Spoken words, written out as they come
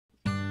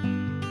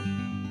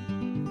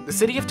The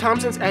City of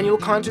Thompson's annual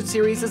concert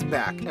series is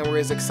back, and we're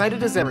as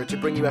excited as ever to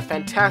bring you a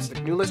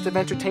fantastic new list of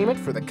entertainment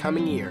for the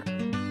coming year.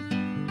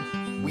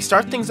 We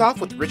start things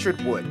off with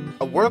Richard Wood,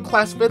 a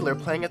world-class fiddler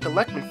playing at the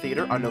Letkemann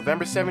Theatre on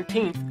November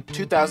 17th,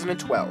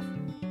 2012.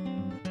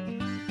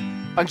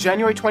 On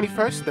January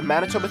 21st, the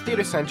Manitoba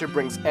Theatre Centre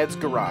brings Ed's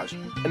Garage,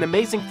 an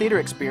amazing theatre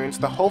experience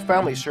the whole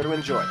family is sure to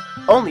enjoy,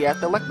 only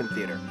at the Letkemann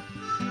Theatre.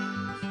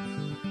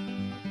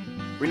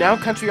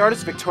 Renowned country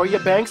artist Victoria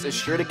Banks is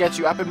sure to get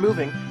you up and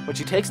moving when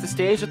she takes the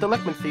stage at the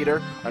Letkemann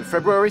Theatre on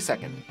February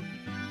 2nd.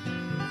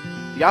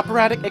 The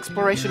operatic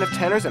exploration of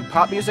tenors and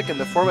pop music in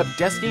the form of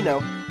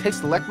Destino takes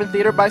the Letkemann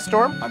Theatre by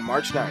storm on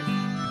March 9th.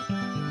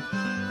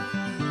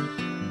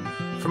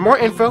 For more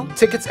info,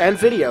 tickets, and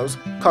videos,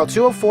 call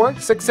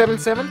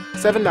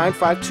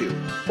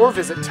 204-677-7952 or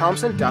visit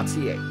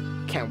thompson.ca.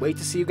 Can't wait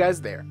to see you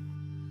guys there.